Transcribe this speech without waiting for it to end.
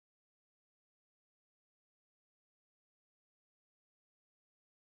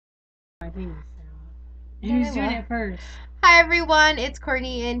face. So. And who's doing it first? Hi everyone, it's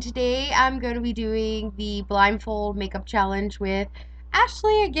Courtney, and today I'm going to be doing the blindfold makeup challenge with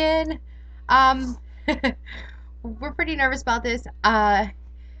Ashley again. We're pretty nervous about this.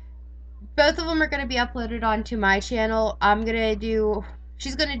 Both of them are going to be uploaded onto my channel.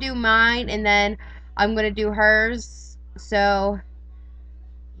 She's going to do mine, and then I'm going to do hers. So,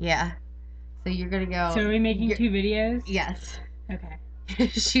 yeah. So you're going to go. So are we making 2 videos? Yes. Okay.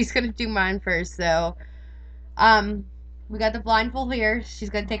 She's going to do mine first, so. We got the blindfold here. She's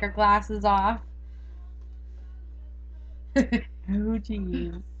gonna take her glasses off. Oh,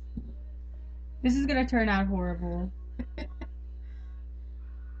 jeez. This is gonna turn out horrible.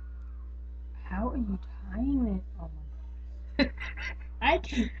 How are you tying it? Oh my god. I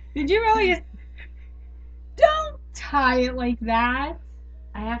can't. Did you really just. Don't tie it like that.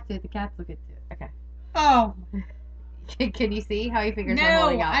 I have to. The cats look into it. Okay. Oh. Can you see how your fingers are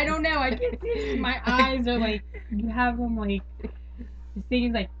holding up? No, I don't know. I can't see. My eyes are like. You have them like. This thing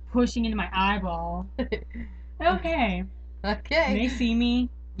is like pushing into my eyeball. Okay. Okay. Can they see me?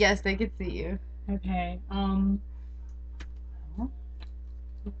 Yes, they can see you. Okay. Find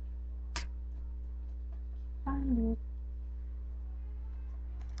it.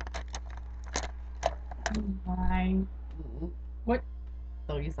 Why? What?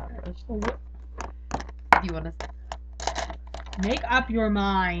 Don't use that brush. What? Do you want to make up your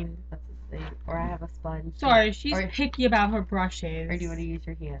mind? That's the thing. Or I have a sponge. Sorry, she's picky about her brushes. Or do you want to use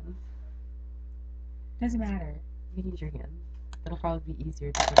your hands? Doesn't matter. You can use your hands. It'll probably be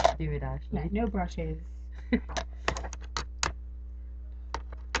easier to do it, Ashley. Yeah, no brushes.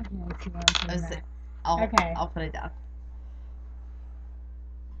 Okay. I'll put it down.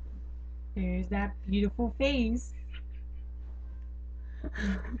 There's that beautiful face. I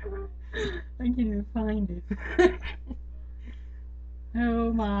can't even find it.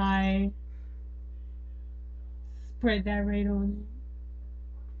 Oh my. Spread that right on.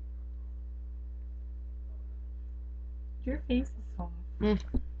 Your face is soft.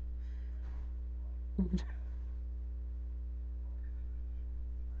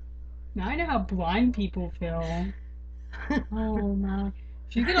 Now I know how blind people feel. Oh my.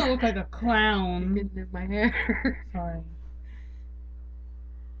 She's gonna look like a clown. Getting in my hair. Sorry.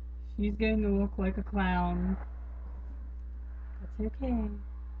 She's going to look like a clown. That's okay.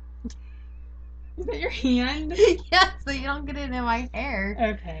 Is that your hand? Yeah, so you don't get it in my hair.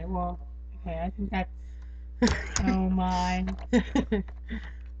 Okay, well, okay, I think that's... Oh my.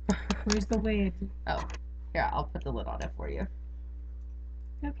 Where's the lid? Oh, here, I'll put the lid on it for you.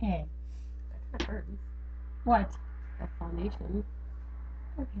 Okay. That hurts. What? That foundation.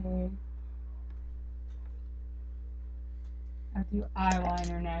 Okay. I'll do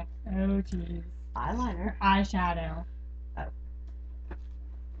eyeliner next. Oh, jeez. Eyeliner? Eyeshadow. Oh.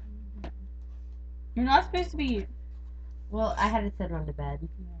 You're not supposed to be... Well, I had it set on the bed.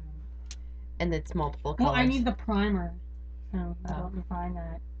 Yeah. And it's multiple colors. Well, I need the primer. So, let me find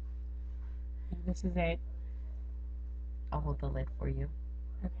that. And this is it. I'll hold the lid for you.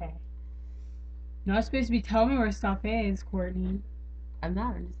 Okay. You're not supposed to be telling me where stuff is, Courtney. I'm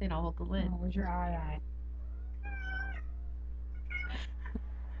not. I'm just saying I'll hold the lid. Oh, where's your eye at?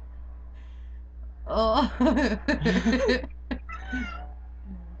 Oh.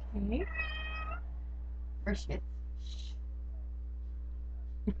 Okay. Brush it.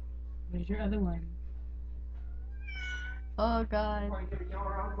 Where's your other one? Oh God.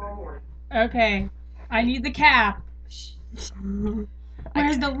 Okay. I need the cap.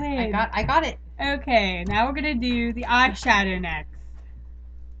 Where's the lid? I got it. Okay, now we're gonna do the eyeshadow next.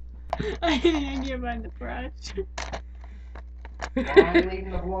 I didn't give on the brush. I'm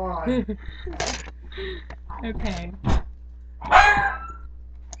leaving the blonde. Okay.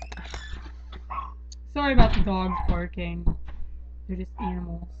 Sorry about the dogs barking. They're just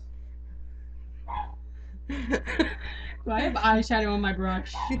animals. Do I have eyeshadow on my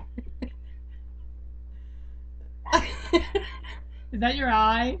brush? Is that your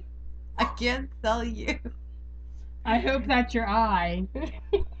eye? I can't tell you. I hope that's your eye.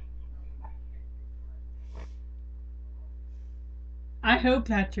 I hope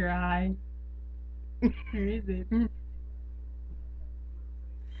that's your eye. Where is it?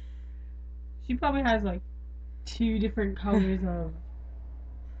 She probably has like 2 different colors of...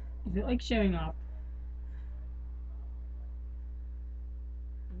 Is it like showing up?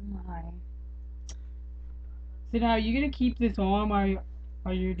 Oh my. So now, are you gonna keep this on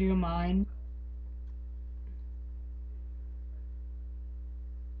while you're doing mine?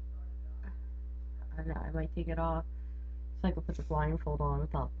 I don't know, I might take it off so I can put the blindfold on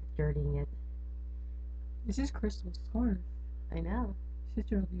without dirtying it. This is Crystal's scarf. I know.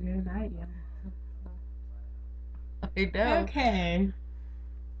 Sister will be very mad at you. I know. Okay.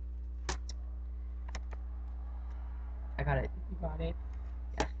 I got it. You got it.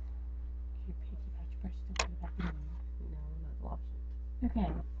 Yeah. Your picky patch brush still put it back in there. No, that's lost. Okay.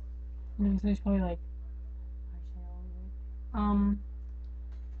 So there's probably like eyeshadow over it.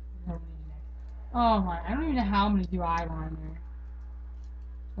 What do I need next? Oh my, I don't even know how I'm gonna do eyeliner.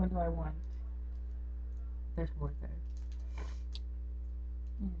 What do I want? There's more there.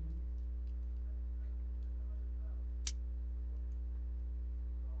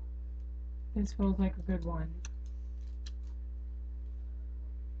 This feels like a good one.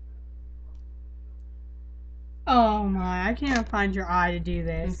 Oh my, I can't find your eye to do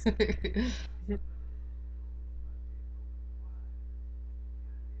this.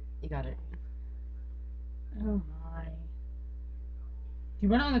 You got it. Oh my. Do you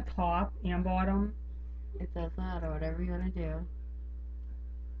want it on the top and bottom? It does matter, whatever you want to do.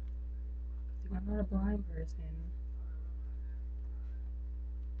 I'm not a blind person.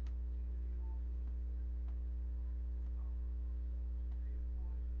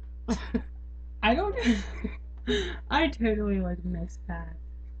 I don't. I totally like missed that.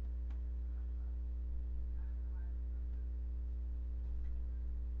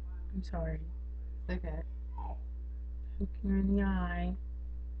 I'm sorry. Okay. Poke you in the eye.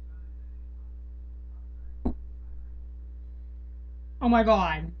 Oh my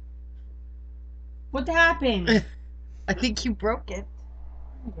god. What happened? I think you broke it.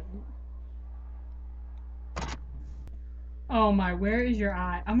 Oh my, where is your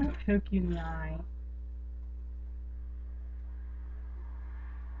eye? I'm gonna poke you in the eye.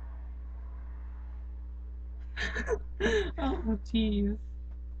 Oh jeez.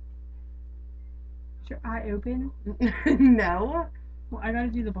 Is your eye open? No. Well, I gotta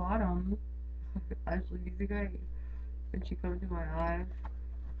do the bottom. Actually, these are great. When she comes to my eye.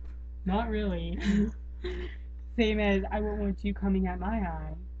 Not really. Same as I won't want you coming at my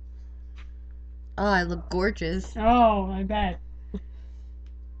eye. Oh, I look gorgeous. Oh, I bet.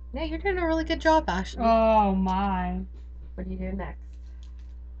 Yeah, you're doing a really good job, Ashley. Oh my. What do you do next?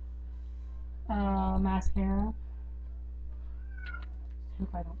 Mascara. Hope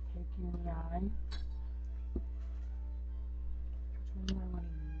I don't poke you in the eye. Which one do I want to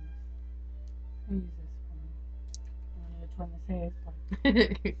use? I'll use this one. I don't know which one this is, but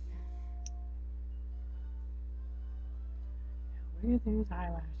where are those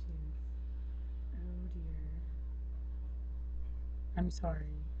eyelashes? Oh dear. I'm sorry.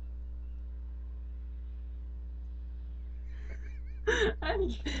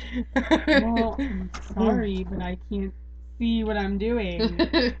 Well, I'm sorry, but I can't see what I'm doing. So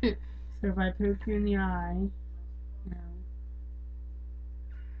if I poke you in the eye, no.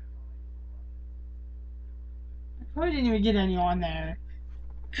 I probably didn't even get any on there.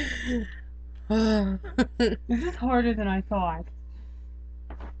 This is harder than I thought.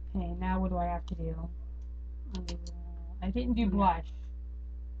 Okay, now what do I have to do? I didn't do blush.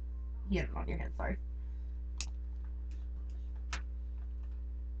 You have it on your hand, sorry.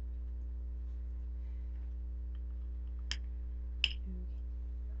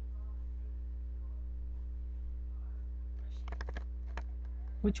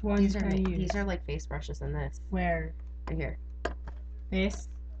 Which one These can I use? these are like face brushes in this. Where? Right here. This?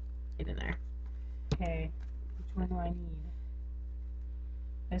 Get in there. Okay. Which one do I need?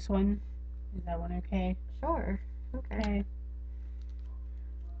 This one? Is that one okay? Sure. Okay.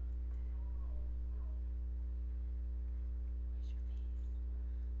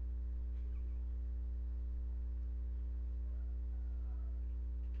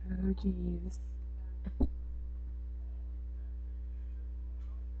 Oh jeez.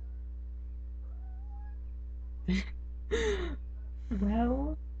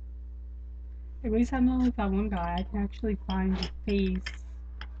 Well, at least I'm not like that one guy. I can actually find your face.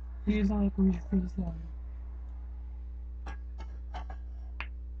 He's like, where's your face at?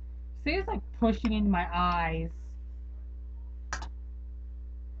 See, it's like pushing into my eyes.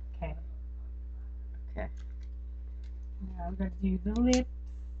 Okay. Okay. Now I'm gonna do the lips.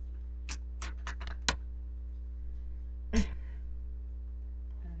 I don't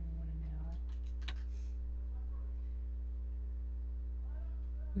even want to know.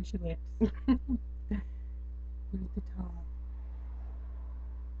 Where's your lips? Where's the top?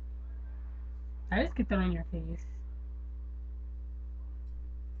 I just get that on your face.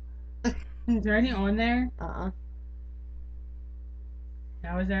 Is there any on there? Uh-uh.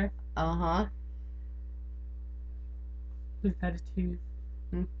 Now is there? Uh-huh. Was that a tooth?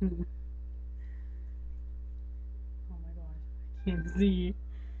 Mm-hmm. Oh my gosh, I can't see.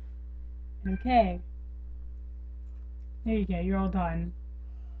 Okay. There you go, you're all done.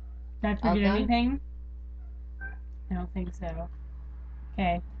 Did I All forget done? anything? I don't think so.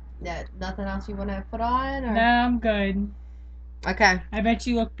 Okay. Yeah, nothing else you want to put on? Or? No, I'm good. Okay. I bet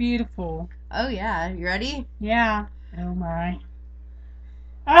you look beautiful. Oh, yeah. You ready? Yeah. Oh my.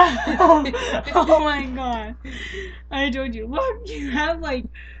 Oh my god. I told you. Look, you have like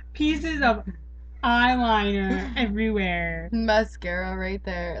pieces of eyeliner everywhere. Mascara right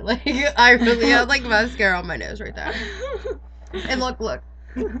there. Like, I really have like mascara on my nose right there. And look.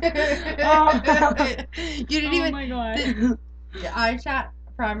 You didn't Oh even. my god. The eyeshot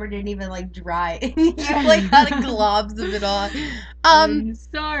primer didn't even like dry. You like had globs of it on. I'm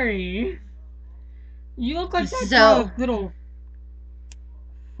sorry. You look like that girl So with little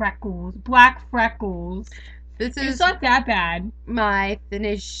freckles, black freckles. this It's is not that bad. my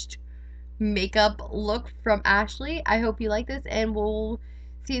finished makeup look from Ashley. I hope you like this, and we'll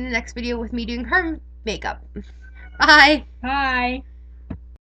see you in the next video with me doing her makeup. Bye. Bye.